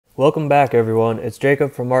Welcome back everyone, it's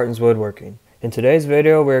Jacob from Martin's Woodworking. In today's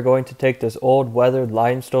video we are going to take this old weathered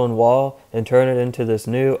limestone wall and turn it into this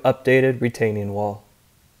new updated retaining wall.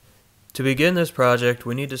 To begin this project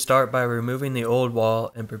we need to start by removing the old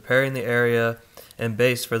wall and preparing the area and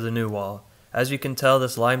base for the new wall. As you can tell,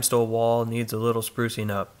 this limestone wall needs a little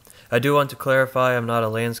sprucing up. I do want to clarify I'm not a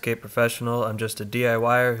landscape professional, I'm just a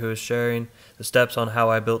DIYer who is sharing the steps on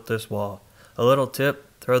how I built this wall. A little tip: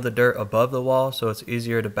 throw the dirt above the wall so it's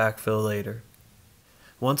easier to backfill later.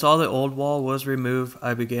 Once all the old wall was removed,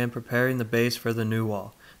 I began preparing the base for the new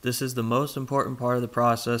wall. This is the most important part of the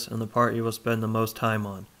process and the part you will spend the most time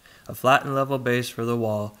on. A flat and level base for the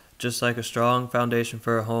wall, just like a strong foundation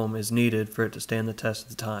for a home, is needed for it to stand the test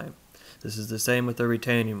of time. This is the same with the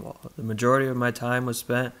retaining wall. The majority of my time was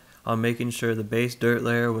spent on making sure the base dirt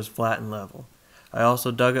layer was flat and level. I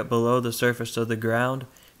also dug it below the surface of the ground,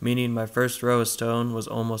 meaning my first row of stone was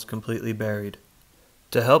almost completely buried.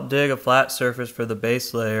 To help dig a flat surface for the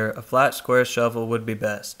base layer, a flat square shovel would be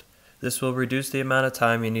best. This will reduce the amount of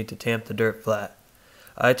time you need to tamp the dirt flat.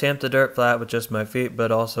 I tamped the dirt flat with just my feet,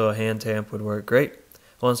 but also a hand tamp would work great.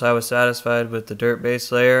 Once I was satisfied with the dirt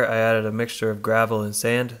base layer, I added a mixture of gravel and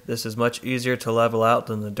sand. This is much easier to level out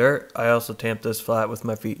than the dirt. I also tamped this flat with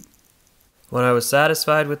my feet. When I was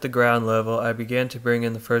satisfied with the ground level, I began to bring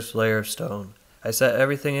in the first layer of stone. I set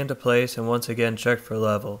everything into place and once again checked for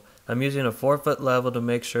level. I'm using a 4-foot level to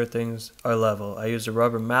make sure things are level. I used a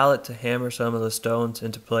rubber mallet to hammer some of the stones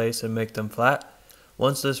into place and make them flat.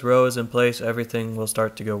 Once this row is in place, everything will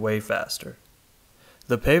start to go way faster.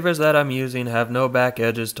 The pavers that I'm using have no back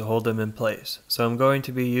edges to hold them in place, so I'm going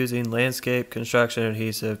to be using landscape construction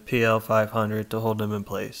adhesive PL500 to hold them in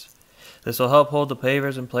place. This will help hold the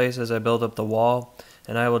pavers in place as I build up the wall,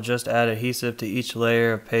 and I will just add adhesive to each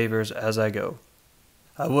layer of pavers as I go.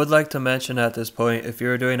 I would like to mention at this point, if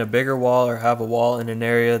you are doing a bigger wall or have a wall in an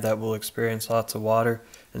area that will experience lots of water,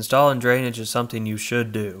 installing drainage is something you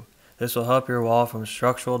should do. This will help your wall from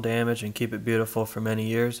structural damage and keep it beautiful for many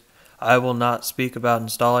years. I will not speak about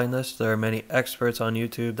installing this. There are many experts on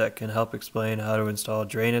YouTube that can help explain how to install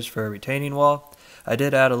drainage for a retaining wall. I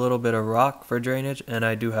did add a little bit of rock for drainage, and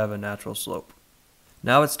I do have a natural slope.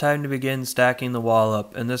 Now it's time to begin stacking the wall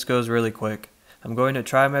up, and this goes really quick. I'm going to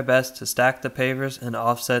try my best to stack the pavers and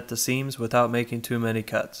offset the seams without making too many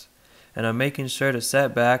cuts. And I'm making sure to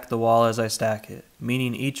set back the wall as I stack it,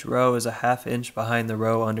 meaning each row is a ½ inch behind the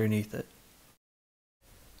row underneath it.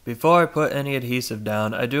 Before I put any adhesive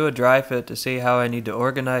down, I do a dry fit to see how I need to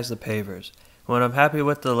organize the pavers. When I'm happy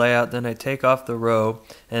with the layout, then I take off the row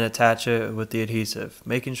and attach it with the adhesive,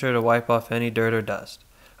 making sure to wipe off any dirt or dust.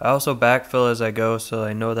 I also backfill as I go so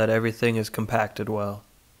I know that everything is compacted well.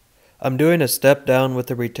 I'm doing a step down with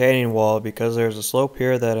the retaining wall because there's a slope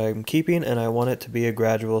here that I'm keeping and I want it to be a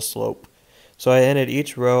gradual slope. So I ended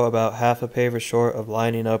each row about half a paver short of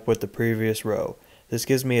lining up with the previous row. This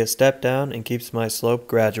gives me a step down and keeps my slope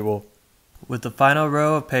gradual. With the final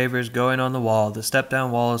row of pavers going on the wall, the step down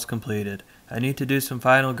wall is completed. I need to do some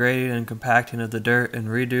final grading and compacting of the dirt and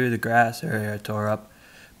redo the grass area I tore up.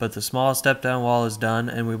 But the small step down wall is done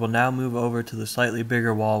and we will now move over to the slightly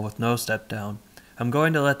bigger wall with no step down. I'm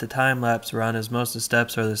going to let the time lapse run as most of the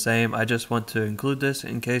steps are the same. I just want to include this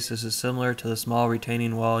in case this is similar to the small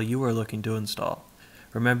retaining wall you are looking to install.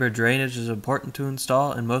 Remember, drainage is important to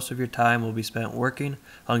install and most of your time will be spent working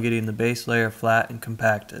on getting the base layer flat and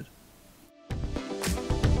compacted.